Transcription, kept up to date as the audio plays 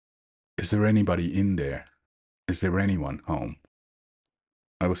Is there anybody in there? Is there anyone home?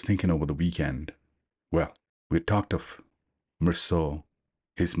 I was thinking over the weekend. Well, we talked of Merceau,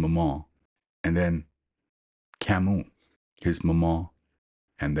 his maman, and then Camus, his maman,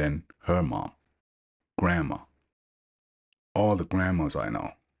 and then her mom, grandma. All the grandmas I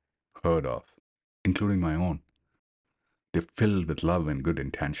know, heard of, including my own, they're filled with love and good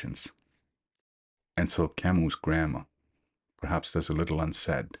intentions. And so Camus' grandma, perhaps there's a little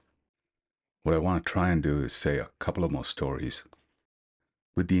unsaid. What I want to try and do is say a couple of more stories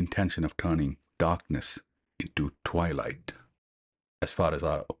with the intention of turning darkness into twilight, as far as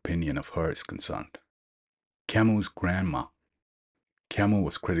our opinion of her is concerned. Camus' grandma. Camus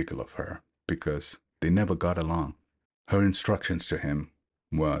was critical of her because they never got along. Her instructions to him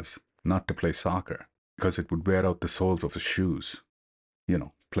was not to play soccer because it would wear out the soles of his shoes,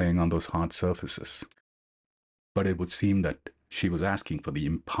 playing on those hard surfaces. But it would seem that she was asking for the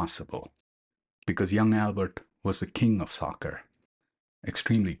impossible because young Albert was the king of soccer,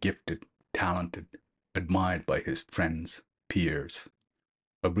 extremely gifted, talented, admired by his friends, peers,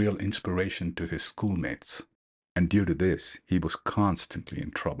 a real inspiration to his schoolmates. And due to this, he was constantly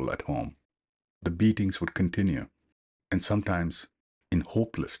in trouble at home. The beatings would continue, and sometimes, in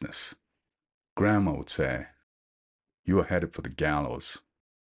hopelessness, Grandma would say, "You are headed for the gallows.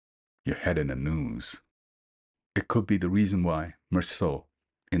 You're headed in the news." It could be the reason why Merceau,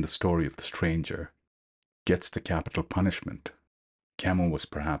 in the story of the stranger, gets the capital punishment. Camus was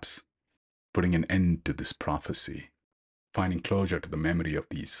perhaps putting an end to this prophecy, finding closure to the memory of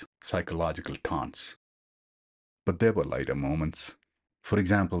these psychological taunts. But there were lighter moments. For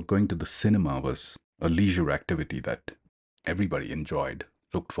example, going to the cinema was a leisure activity that everybody enjoyed,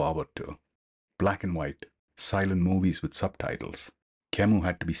 looked forward to. Black and white, silent movies with subtitles. Camus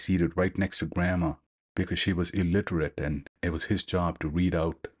had to be seated right next to Grandma because she was illiterate and it was his job to read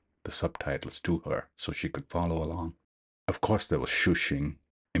out the subtitles to her so she could follow along. Of course, there was shushing,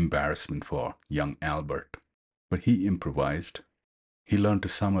 embarrassment for young Albert, but he improvised. He learned to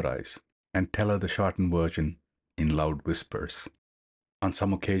summarize and tell her the shortened version in loud whispers. On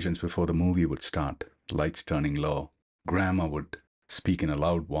some occasions before the movie would start, lights turning low, Grandma would speak in a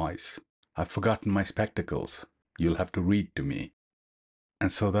loud voice. "I've forgotten my spectacles. You'll have to read to me."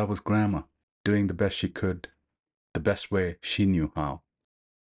 And so that was Grandma, doing the best she could, the best way she knew how.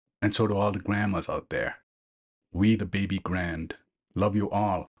 And so to all the grandmas out there, we the baby grand love you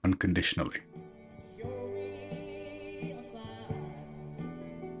all unconditionally.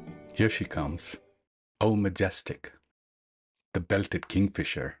 Here she comes, oh majestic, the belted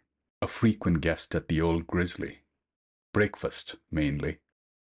kingfisher, a frequent guest at the old grizzly. Breakfast, mainly.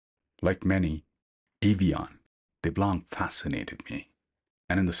 Like many, avian, they've long fascinated me.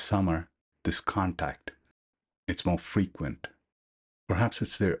 And in the summer, this contact, it's more frequent. Perhaps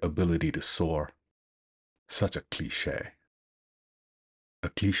it's their ability to soar. Such a cliché. A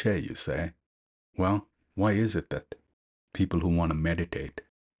cliché, you say? Well, why is it that people who want to meditate,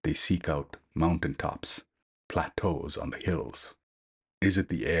 they seek out mountaintops, plateaus on the hills? Is it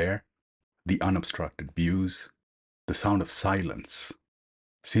the air, the unobstructed views, the sound of silence?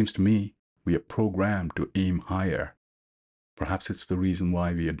 Seems to me we are programmed to aim higher. Perhaps it's the reason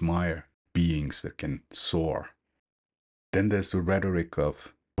why we admire beings that can soar. Then there's the rhetoric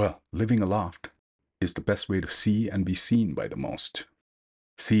of, well, living aloft is the best way to see and be seen by the most.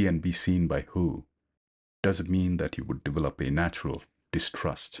 See and be seen by who? Does it mean that you would develop a natural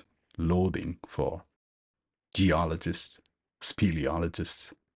distrust, loathing for geologists,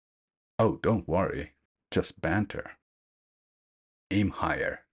 speleologists? Oh, don't worry, just banter. Aim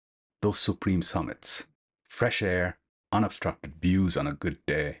higher, those supreme summits, fresh air, unobstructed views on a good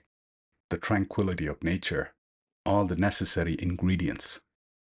day, the tranquility of nature, all the necessary ingredients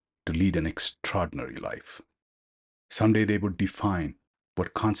to lead an extraordinary life. Someday they would define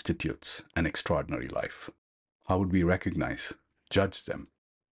what constitutes an extraordinary life. How would we recognize, judge them?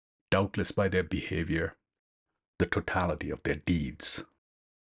 Doubtless by their behavior, the totality of their deeds,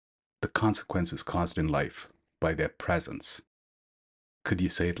 the consequences caused in life by their presence. Could you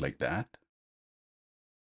say it like that?